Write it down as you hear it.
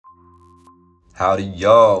Howdy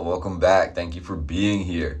y'all, welcome back. Thank you for being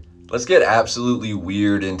here. Let's get absolutely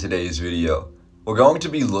weird in today's video. We're going to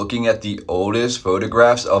be looking at the oldest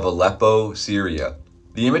photographs of Aleppo, Syria.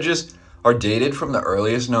 The images are dated from the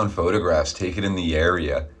earliest known photographs taken in the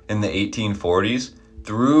area in the 1840s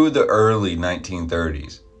through the early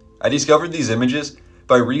 1930s. I discovered these images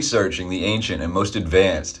by researching the ancient and most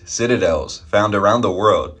advanced citadels found around the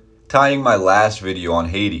world, tying my last video on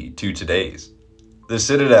Haiti to today's. The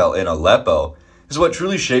citadel in Aleppo is what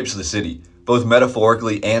truly shapes the city, both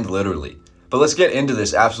metaphorically and literally. But let's get into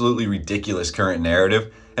this absolutely ridiculous current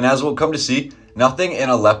narrative, and as we'll come to see, nothing in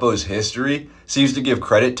Aleppo's history seems to give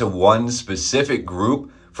credit to one specific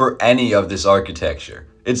group for any of this architecture.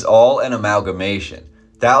 It's all an amalgamation,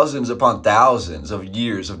 thousands upon thousands of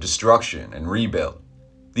years of destruction and rebuild.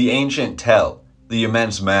 The ancient Tell, the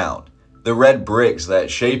immense mound, the red bricks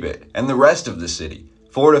that shape it, and the rest of the city,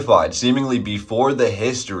 fortified seemingly before the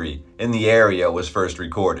history in the area was first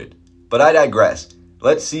recorded. But I digress.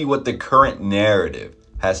 Let's see what the current narrative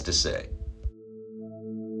has to say.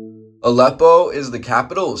 Aleppo is the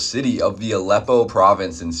capital city of the Aleppo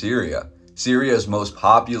province in Syria, Syria's most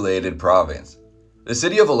populated province. The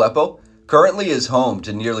city of Aleppo currently is home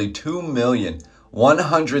to nearly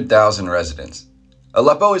 2,100,000 residents.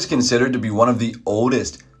 Aleppo is considered to be one of the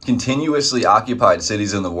oldest continuously occupied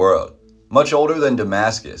cities in the world, much older than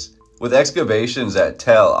Damascus, with excavations at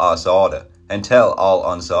Tel al-Sauda and Tel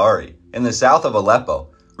al-Ansari in the south of Aleppo,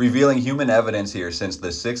 revealing human evidence here since the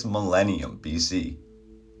 6th millennium BC.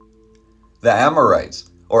 The Amorites,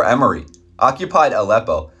 or Emori, occupied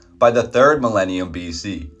Aleppo by the 3rd millennium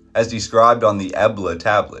BC, as described on the Ebla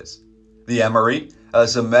tablets. The Emori, a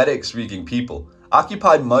Semitic-speaking people,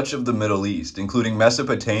 occupied much of the Middle East, including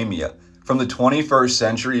Mesopotamia, from the 21st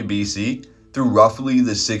century BC through roughly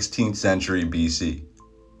the 16th century BC.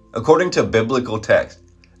 According to biblical text,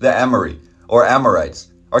 the Emori, or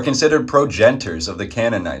Amorites, are considered progenitors of the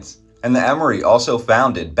Canaanites, and the Emori also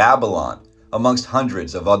founded Babylon amongst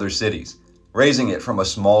hundreds of other cities, raising it from a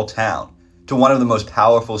small town to one of the most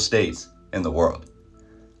powerful states in the world.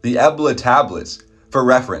 The Ebla tablets, for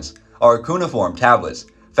reference, are cuneiform tablets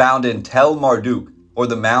found in Tel Marduk, or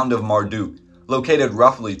the Mound of Marduk, located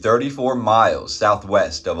roughly 34 miles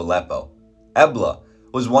southwest of Aleppo. Ebla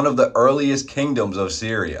was one of the earliest kingdoms of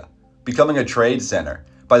Syria, becoming a trade center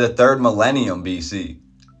by the 3rd millennium BC.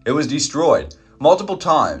 It was destroyed multiple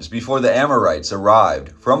times before the Amorites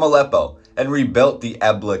arrived from Aleppo and rebuilt the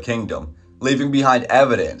Ebla kingdom, leaving behind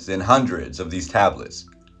evidence in hundreds of these tablets.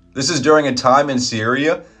 This is during a time in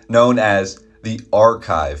Syria known as the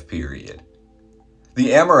Archive period.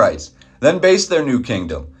 The Amorites then based their new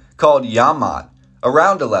kingdom, called Yamat,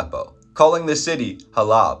 around Aleppo, calling the city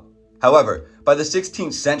Halab. However, by the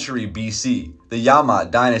 16th century BC, the Yamat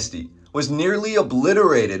dynasty was nearly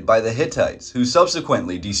obliterated by the Hittites, who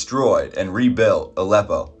subsequently destroyed and rebuilt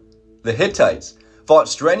Aleppo. The Hittites fought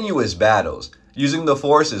strenuous battles using the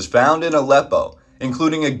forces found in Aleppo,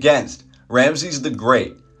 including against Ramses the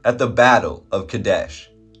Great at the Battle of Kadesh.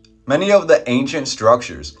 Many of the ancient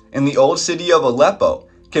structures in the old city of Aleppo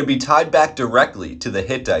can be tied back directly to the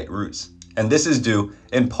Hittite roots, and this is due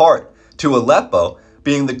in part to Aleppo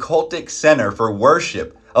being the cultic center for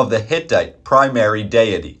worship of the Hittite primary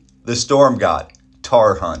deity, the storm god,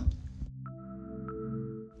 Tarhun.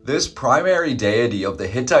 This primary deity of the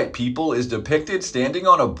Hittite people is depicted standing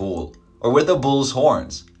on a bull, or with a bull's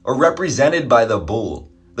horns, or represented by the bull,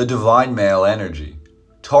 the divine male energy.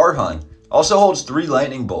 Tarhun also holds 3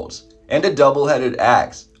 lightning bolts and a double-headed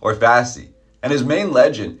axe, or fasci, and his main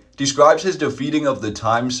legend describes his defeating of the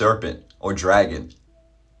time serpent, or dragon.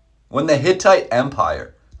 When the Hittite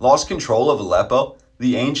Empire lost control of Aleppo,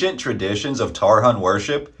 the ancient traditions of Tarhun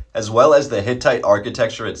worship, as well as the Hittite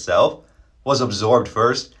architecture itself, was absorbed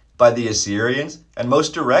first by the Assyrians and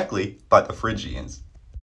most directly by the Phrygians.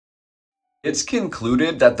 It's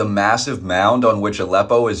concluded that the massive mound on which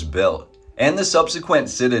Aleppo is built, and the subsequent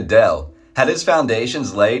citadel, had its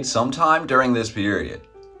foundations laid sometime during this period.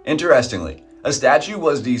 Interestingly, a statue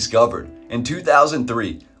was discovered in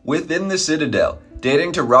 2003 within the citadel,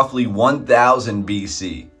 dating to roughly 1000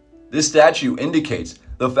 BC. This statue indicates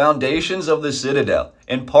the foundations of the citadel,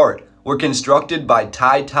 in part, were constructed by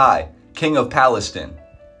Tai, king of Palestine.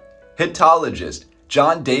 Hittologist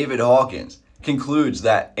John David Hawkins concludes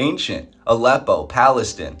that ancient Aleppo,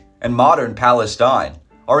 Palestine, and modern Palestine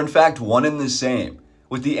are in fact one and the same,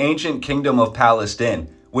 with the ancient kingdom of Palestine,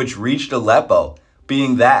 which reached Aleppo,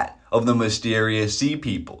 being that of the mysterious Sea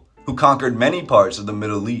People, who conquered many parts of the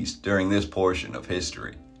Middle East during this portion of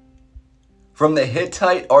history. From the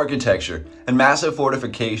Hittite architecture and massive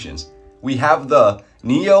fortifications, we have the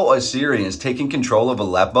Neo-Assyrians taking control of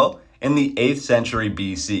Aleppo in the 8th century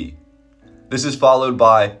BC. This is followed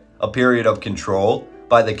by a period of control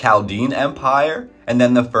by the Chaldean Empire and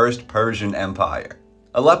then the First Persian Empire.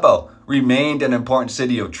 Aleppo remained an important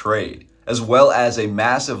city of trade, as well as a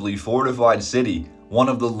massively fortified city, one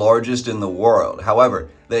of the largest in the world. However,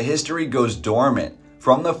 the history goes dormant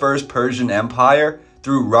from the First Persian Empire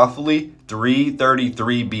through roughly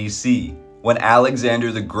 333 BC, when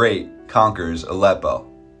Alexander the Great conquers Aleppo.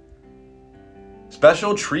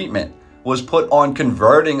 Special treatment was put on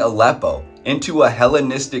converting Aleppo into a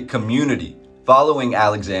Hellenistic community following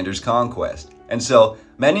Alexander's conquest, and so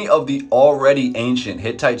many of the already ancient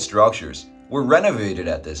Hittite structures were renovated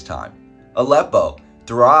at this time. Aleppo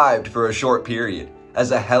thrived for a short period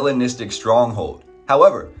as a Hellenistic stronghold.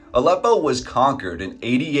 However, Aleppo was conquered in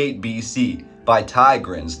 88 BC by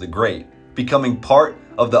Tigranes the Great, becoming part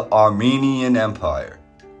of the Armenian Empire.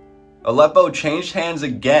 Aleppo changed hands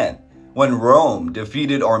again when Rome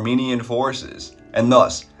defeated Armenian forces, and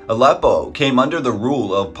thus Aleppo came under the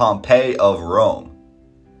rule of Pompey of Rome.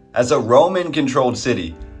 As a Roman-controlled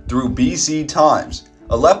city through BC times,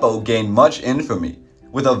 Aleppo gained much infamy,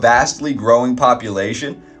 with a vastly growing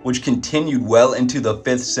population which continued well into the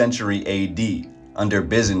 5th century AD under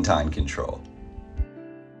Byzantine control.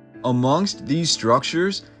 Amongst these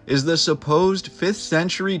structures is the supposed 5th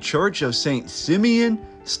century Church of St. Simeon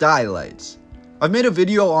Stylites. I've made a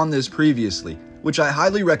video on this previously, which I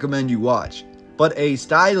highly recommend you watch, but a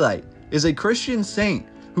stylite is a Christian saint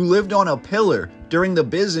who lived on a pillar during the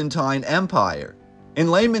Byzantine Empire. In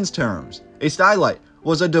layman's terms, a stylite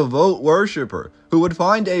was a devout worshiper who would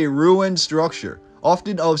find a ruined structure,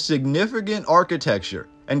 often of significant architecture,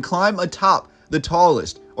 and climb atop the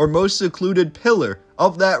tallest or most secluded pillar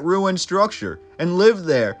of that ruined structure and live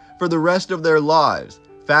there for the rest of their lives,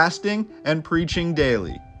 fasting and preaching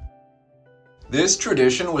daily. This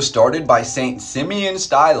tradition was started by St. Simeon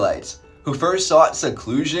Stylites, who first sought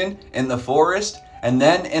seclusion in the forest and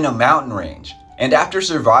then in a mountain range, and after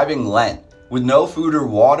surviving Lent with no food or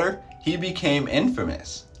water, he became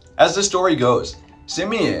infamous. As the story goes,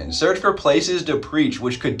 Simeon searched for places to preach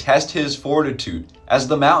which could test his fortitude, as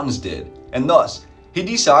the mountains did, and thus he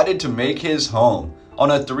decided to make his home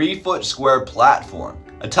on a 3-foot square platform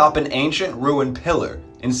atop an ancient ruined pillar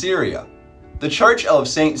in Syria. The Church of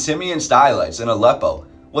St. Simeon Stylites in Aleppo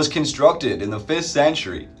was constructed in the 5th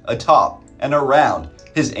century atop and around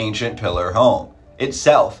his ancient pillar home,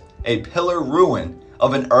 itself a pillar ruin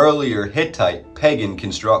of an earlier Hittite pagan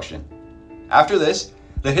construction. After this,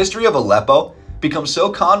 the history of Aleppo becomes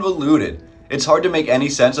so convoluted it's hard to make any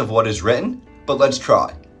sense of what is written, but let's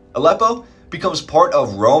try. Aleppo becomes part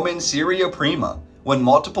of Roman Syria Prima when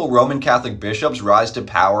multiple Roman Catholic bishops rise to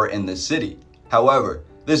power in the city. However,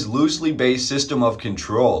 this loosely based system of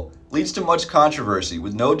control leads to much controversy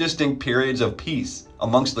with no distinct periods of peace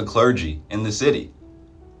amongst the clergy in the city.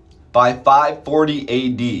 By 540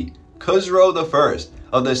 AD, Khusro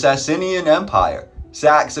I of the Sassanian Empire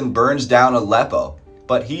sacks and burns down Aleppo,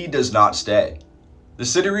 but he does not stay. The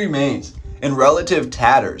city remains in relative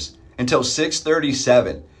tatters until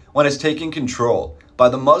 637, when it's taken control by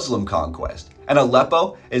the Muslim conquest, and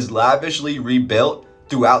Aleppo is lavishly rebuilt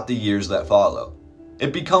throughout the years that follow.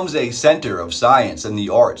 It becomes a center of science and the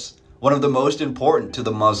arts, one of the most important to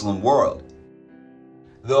the Muslim world.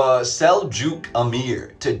 The Seljuk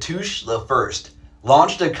Emir Tutush I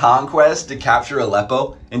launched a conquest to capture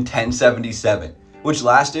Aleppo in 1077, which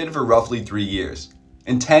lasted for roughly 3 years.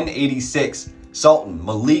 In 1086, Sultan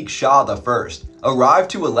Malik Shah I arrived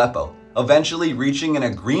to Aleppo, eventually reaching an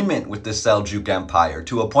agreement with the Seljuk Empire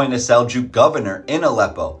to appoint a Seljuk governor in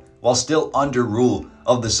Aleppo while still under rule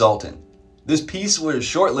of the Sultan. This peace was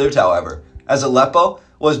short-lived, however, as Aleppo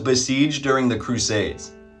was besieged during the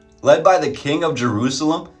Crusades. Led by the King of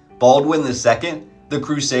Jerusalem, Baldwin II, the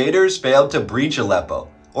Crusaders failed to breach Aleppo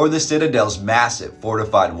or the citadel's massive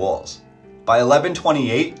fortified walls. By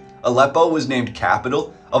 1128, Aleppo was named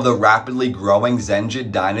capital of the rapidly growing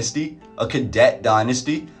Zengid dynasty, a cadet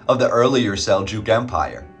dynasty of the earlier Seljuk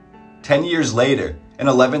Empire. 10 years later, in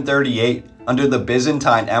 1138, under the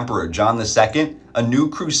Byzantine Emperor John II, a new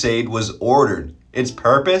crusade was ordered, its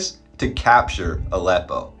purpose to capture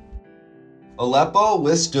Aleppo. Aleppo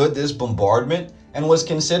withstood this bombardment and was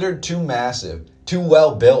considered too massive, too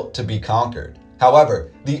well built to be conquered.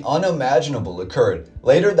 However, the unimaginable occurred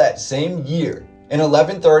later that same year. In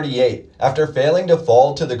 1138, after failing to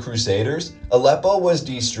fall to the Crusaders, Aleppo was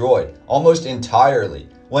destroyed almost entirely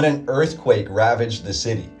when an earthquake ravaged the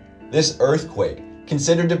city. This earthquake,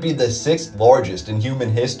 considered to be the 6th largest in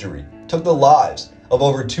human history, took the lives of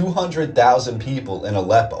over 200,000 people in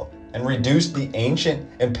Aleppo and reduced the ancient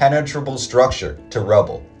impenetrable structure to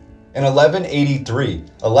rubble. In 1183,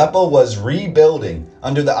 Aleppo was rebuilding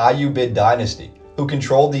under the Ayyubid dynasty, who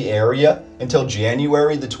controlled the area until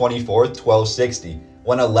January the 24th, 1260,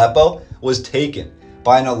 when Aleppo was taken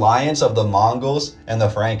by an alliance of the Mongols and the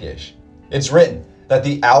Frankish. It's written that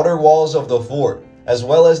the outer walls of the fort, as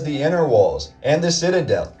well as the inner walls and the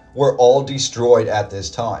citadel, were all destroyed at this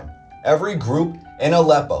time. Every group in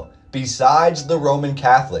Aleppo, besides the Roman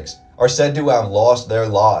Catholics, are said to have lost their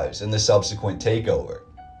lives in the subsequent takeover.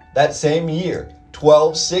 That same year,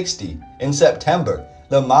 1260, in September,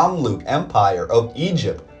 the Mamluk Empire of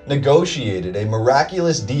Egypt negotiated a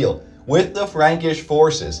miraculous deal with the Frankish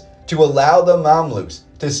forces to allow the Mamluks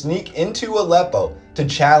to sneak into Aleppo to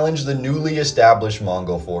challenge the newly established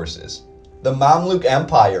Mongol forces. The Mamluk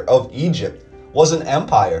Empire of Egypt was an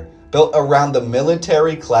empire built around the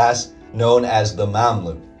military class known as the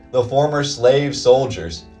Mamluk, the former slave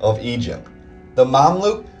soldiers of Egypt. The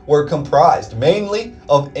Mamluk were comprised mainly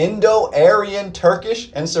of Indo-Aryan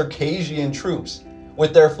Turkish and Circassian troops,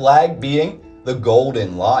 with their flag being the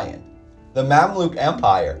Golden Lion. The Mamluk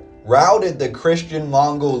Empire routed the Christian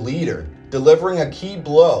Mongol leader, delivering a key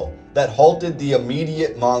blow that halted the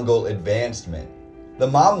immediate Mongol advancement. The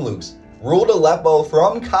Mamluks ruled Aleppo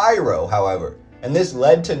from Cairo, however, and this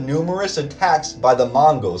led to numerous attacks by the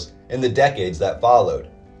Mongols in the decades that followed.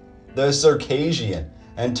 The Circassian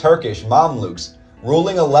and Turkish Mamluks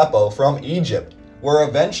ruling Aleppo from Egypt were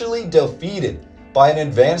eventually defeated by an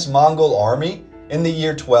advanced Mongol army in the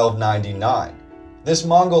year 1299. This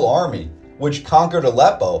Mongol army, which conquered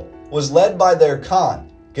Aleppo, was led by their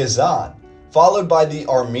Khan, Ghazan, followed by the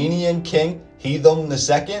Armenian king Hethum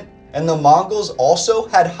II, and the Mongols also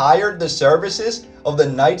had hired the services of the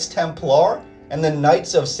Knights Templar and the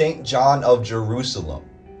Knights of St. John of Jerusalem.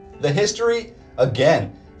 The history,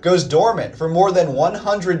 again, goes dormant for more than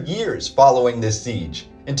 100 years following this siege,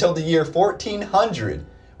 until the year 1400,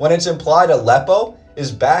 when it's implied Aleppo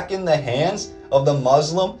is back in the hands of the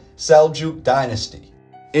Muslim Seljuk dynasty.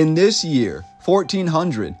 In this year,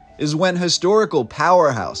 1400, is when historical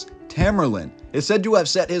powerhouse Tamerlane is said to have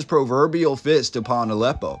set his proverbial fist upon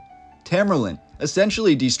Aleppo. Tamerlane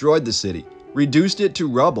essentially destroyed the city, reduced it to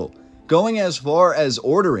rubble, going as far as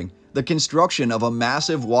ordering the construction of a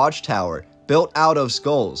massive watchtower built out of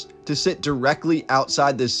skulls to sit directly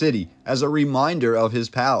outside the city as a reminder of his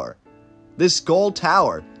power. This skull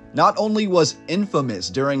tower not only was infamous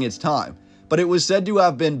during its time, but it was said to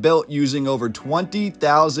have been built using over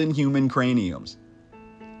 20,000 human craniums.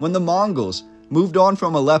 When the Mongols moved on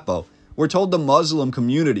from Aleppo, we're told the Muslim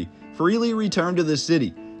community freely returned to the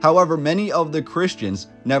city. However, many of the Christians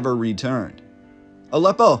never returned.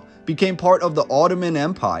 Aleppo became part of the Ottoman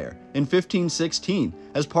Empire in 1516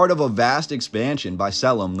 as part of a vast expansion by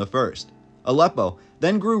Selim I. Aleppo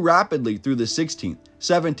then grew rapidly through the 16th,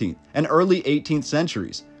 17th, and early 18th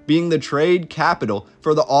centuries, being the trade capital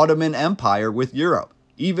for the Ottoman Empire with Europe,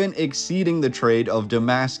 even exceeding the trade of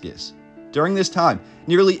Damascus. During this time,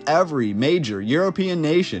 nearly every major European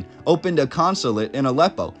nation opened a consulate in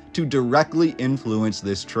Aleppo to directly influence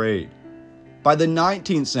this trade. By the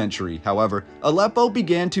 19th century, however, Aleppo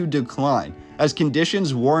began to decline as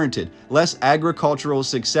conditions warranted less agricultural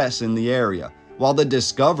success in the area, while the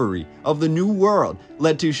discovery of the New World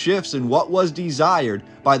led to shifts in what was desired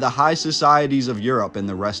by the high societies of Europe and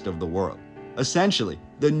the rest of the world. Essentially,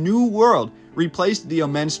 the New World replaced the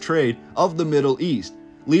immense trade of the Middle East,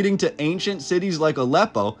 leading to ancient cities like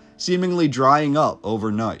Aleppo seemingly drying up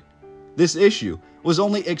overnight. This issue was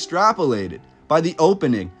only extrapolated by the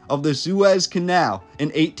opening of the Suez Canal in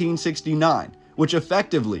 1869, which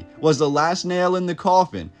effectively was the last nail in the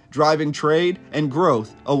coffin, driving trade and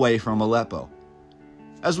growth away from Aleppo.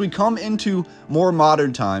 As we come into more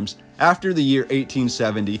modern times, after the year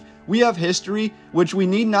 1870, we have history which we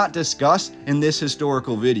need not discuss in this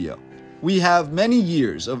historical video. We have many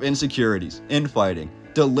years of insecurities, infighting,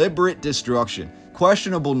 deliberate destruction,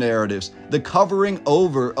 questionable narratives, the covering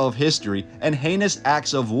over of history, and heinous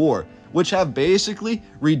acts of war, which have basically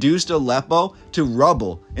reduced Aleppo to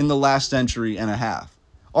rubble in the last century and a half.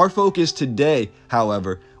 Our focus today,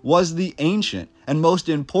 however, was the ancient and most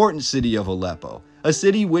important city of Aleppo, a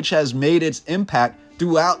city which has made its impact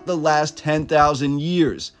throughout the last 10,000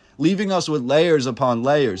 years, leaving us with layers upon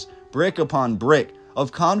layers, brick upon brick,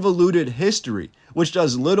 of convoluted history, which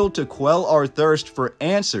does little to quell our thirst for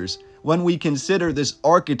answers when we consider this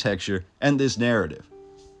architecture and this narrative.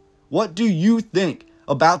 What do you think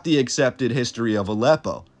about the accepted history of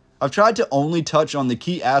Aleppo? I've tried to only touch on the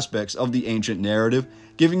key aspects of the ancient narrative,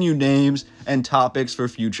 giving you names and topics for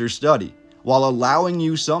future study, while allowing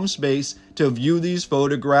you some space to view these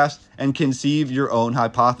photographs and conceive your own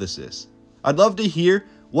hypothesis. I'd love to hear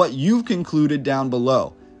what you've concluded down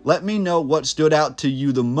below. Let me know what stood out to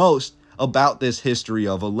you the most about this history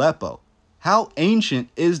of Aleppo. How ancient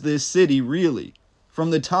is this city really? From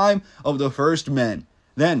the time of the first men,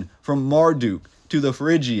 then from Marduk to the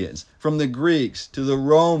Phrygians, from the Greeks to the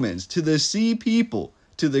Romans, to the Sea People,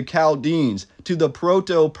 to the Chaldeans, to the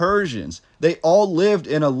Proto-Persians, they all lived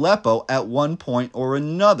in Aleppo at one point or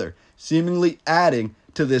another, seemingly adding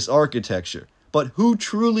to this architecture. But who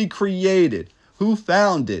truly created, who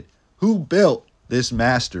founded, who built this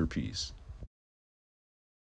masterpiece?